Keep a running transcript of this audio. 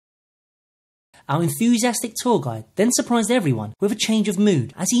Our enthusiastic tour guide then surprised everyone with a change of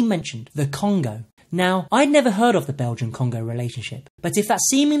mood as he mentioned the Congo. Now, I'd never heard of the Belgian-Congo relationship, but if that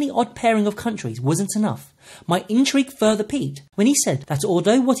seemingly odd pairing of countries wasn't enough, my intrigue further piqued when he said that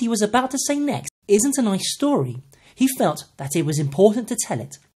although what he was about to say next isn't a nice story, he felt that it was important to tell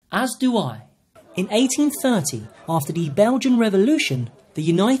it. As do I. In 1830, after the Belgian Revolution, the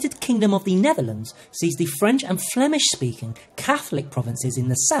United Kingdom of the Netherlands sees the French and Flemish-speaking Catholic provinces in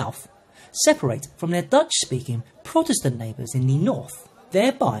the south separate from their Dutch-speaking Protestant neighbours in the north,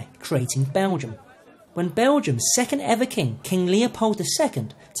 thereby creating Belgium. When Belgium's second ever king, King Leopold II,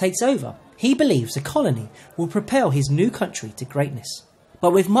 takes over, he believes the colony will propel his new country to greatness.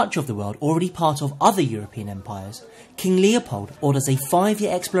 But with much of the world already part of other European empires, King Leopold orders a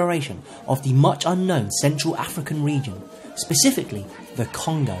 5-year exploration of the much unknown Central African region, specifically the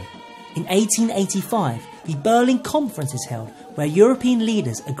Congo. In 1885, the Berlin Conference is held where European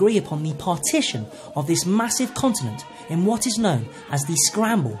leaders agree upon the partition of this massive continent in what is known as the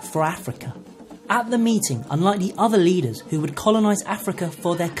Scramble for Africa. At the meeting, unlike the other leaders who would colonise Africa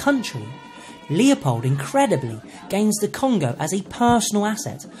for their country, Leopold incredibly gains the Congo as a personal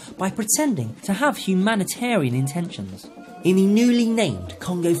asset by pretending to have humanitarian intentions. In the newly named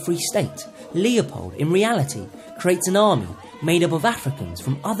Congo Free State, Leopold in reality creates an army made up of Africans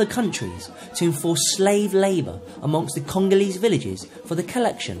from other countries to enforce slave labour amongst the Congolese villages for the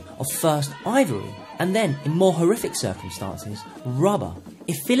collection of first ivory and then, in more horrific circumstances, rubber.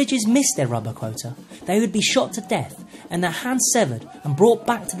 If villagers missed their rubber quota, they would be shot to death and their hands severed and brought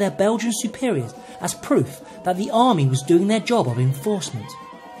back to their Belgian superiors as proof that the army was doing their job of enforcement.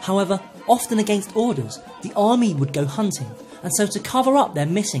 However, often against orders, the army would go hunting, and so to cover up their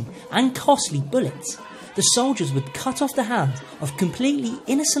missing and costly bullets, the soldiers would cut off the hands of completely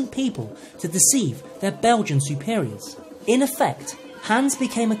innocent people to deceive their Belgian superiors. In effect, hands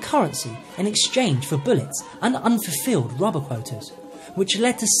became a currency in exchange for bullets and unfulfilled rubber quotas, which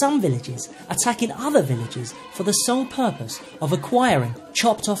led to some villages attacking other villages for the sole purpose of acquiring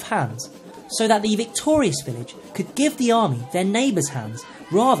chopped off hands, so that the victorious village could give the army their neighbours' hands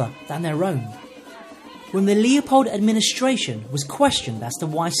rather than their own. When the Leopold administration was questioned as to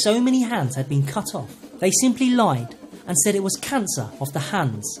why so many hands had been cut off, they simply lied and said it was cancer of the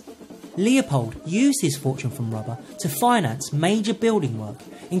hands. Leopold used his fortune from rubber to finance major building work,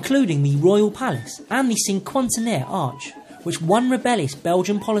 including the Royal Palace and the Cinquantenaire Arch, which one rebellious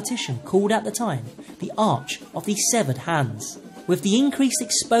Belgian politician called at the time the Arch of the Severed Hands. With the increased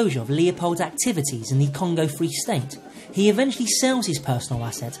exposure of Leopold's activities in the Congo Free State, he eventually sells his personal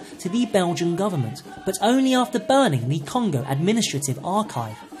asset to the Belgian government, but only after burning the Congo Administrative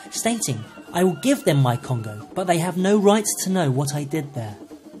Archive, stating, "I will give them my Congo, but they have no right to know what I did there."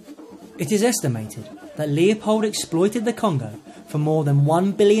 It is estimated that Leopold exploited the Congo for more than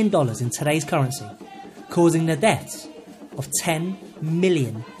 $1 billion in today's currency, causing the deaths of 10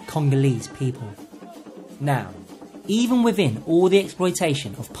 million Congolese people. Now, even within all the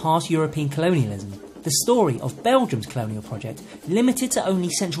exploitation of past European colonialism, the story of Belgium's colonial project, limited to only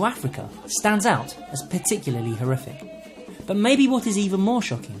Central Africa, stands out as particularly horrific. But maybe what is even more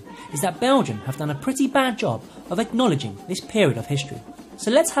shocking is that Belgium have done a pretty bad job of acknowledging this period of history. So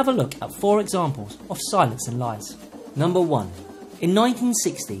let's have a look at 4 examples of silence and lies. Number 1. In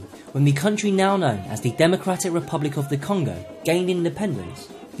 1960, when the country now known as the Democratic Republic of the Congo gained independence,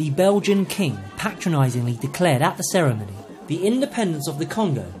 the Belgian king patronisingly declared at the ceremony, "The independence of the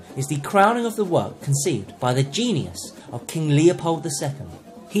Congo is the crowning of the work conceived by the genius of King Leopold II.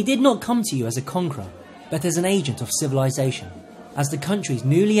 He did not come to you as a conqueror, but as an agent of civilization." As the country's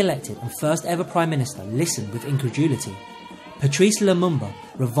newly elected and first ever Prime Minister listened with incredulity, Patrice Lumumba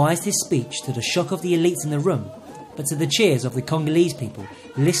revised his speech to the shock of the elites in the room, but to the cheers of the Congolese people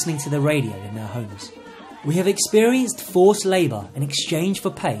listening to the radio in their homes. "We have experienced forced labour in exchange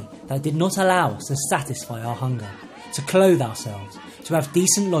for pay that did not allow us to satisfy our hunger, to clothe ourselves, to have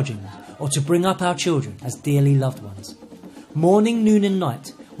decent lodgings, or to bring up our children as dearly loved ones. Morning, noon and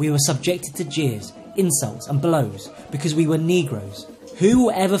night, we were subjected to jeers, insults and blows because we were Negroes. Who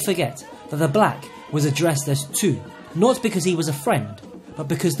will ever forget that the black was addressed as tu, not because he was a friend, but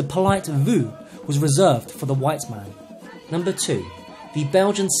because the polite vous was reserved for the white man." Number 2. The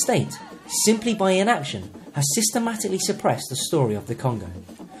Belgian state, simply by inaction, has systematically suppressed the story of the Congo.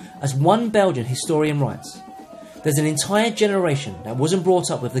 As one Belgian historian writes, "There's an entire generation that wasn't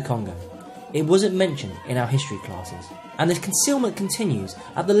brought up with the Congo. It wasn't mentioned in our history classes. And this concealment continues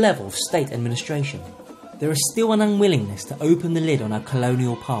at the level of state administration. There is still an unwillingness to open the lid on our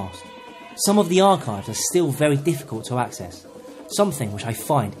colonial past. Some of the archives are still very difficult to access, something which I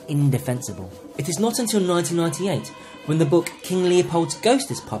find indefensible." It is not until 1998, when the book King Leopold's Ghost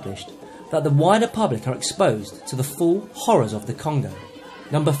is published, that the wider public are exposed to the full horrors of the Congo.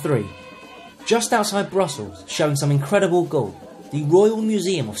 Number 3. Just outside Brussels, showing some incredible gold, the Royal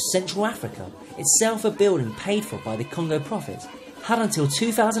Museum of Central Africa, itself a building paid for by the Congo prophets, had until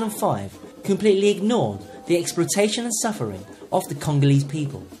 2005 completely ignored the exploitation and suffering of the Congolese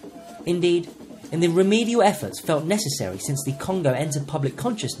people. Indeed, in the remedial efforts felt necessary since the Congo entered public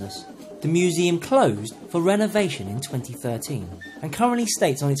consciousness, the museum closed for renovation in 2013 and currently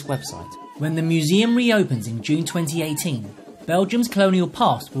states on its website, "When the museum reopens in June 2018, Belgium's colonial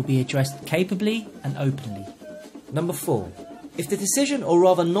past will be addressed capably and openly." Number 4. If the decision, or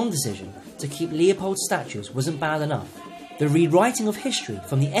rather non-decision, to keep Leopold's statues wasn't bad enough, the rewriting of history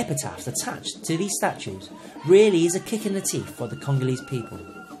from the epitaphs attached to these statues really is a kick in the teeth for the Congolese people.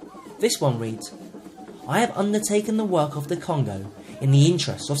 This one reads, "I have undertaken the work of the Congo in the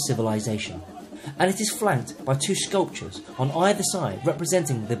interests of civilization," and it is flanked by 2 sculptures on either side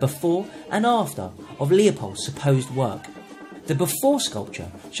representing the before and after of Leopold's supposed work. The before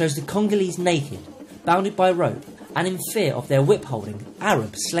sculpture shows the Congolese naked, bounded by rope and in fear of their whip-holding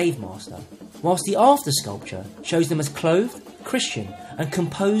Arab slave master, whilst the after sculpture shows them as clothed, Christian and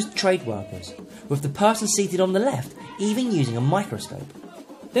composed trade workers, with the person seated on the left even using a microscope.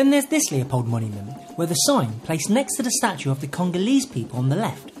 Then there's this Leopold monument, where the sign placed next to the statue of the Congolese people on the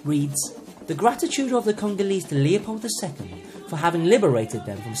left reads, "The gratitude of the Congolese to Leopold II for having liberated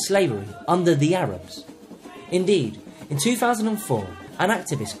them from slavery under the Arabs." Indeed, in 2004, an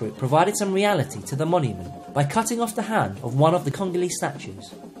activist group provided some reality to the monument by cutting off the hand of one of the Congolese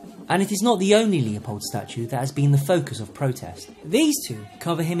statues. And it is not the only Leopold statue that has been the focus of protest. These 2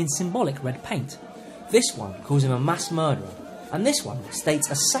 cover him in symbolic red paint. This one calls him a mass murderer, and this one states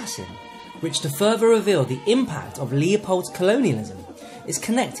assassin, which, to further reveal the impact of Leopold's colonialism, is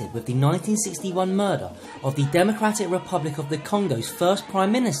connected with the 1961 murder of the Democratic Republic of the Congo's first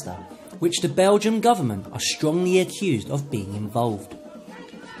Prime Minister, which the Belgian government are strongly accused of being involved.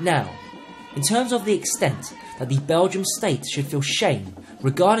 Now, in terms of the extent that the Belgian state should feel shame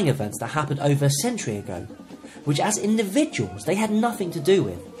regarding events that happened over a century ago, which as individuals they had nothing to do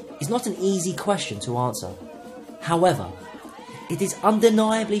with, is not an easy question to answer. However, it is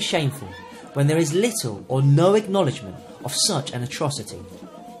undeniably shameful when there is little or no acknowledgement of such an atrocity.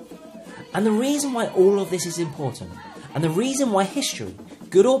 And the reason why all of this is important, and the reason why history,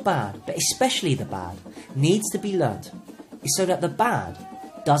 good or bad, but especially the bad, needs to be learnt, is so that the bad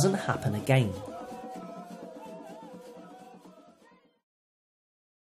doesn't happen again.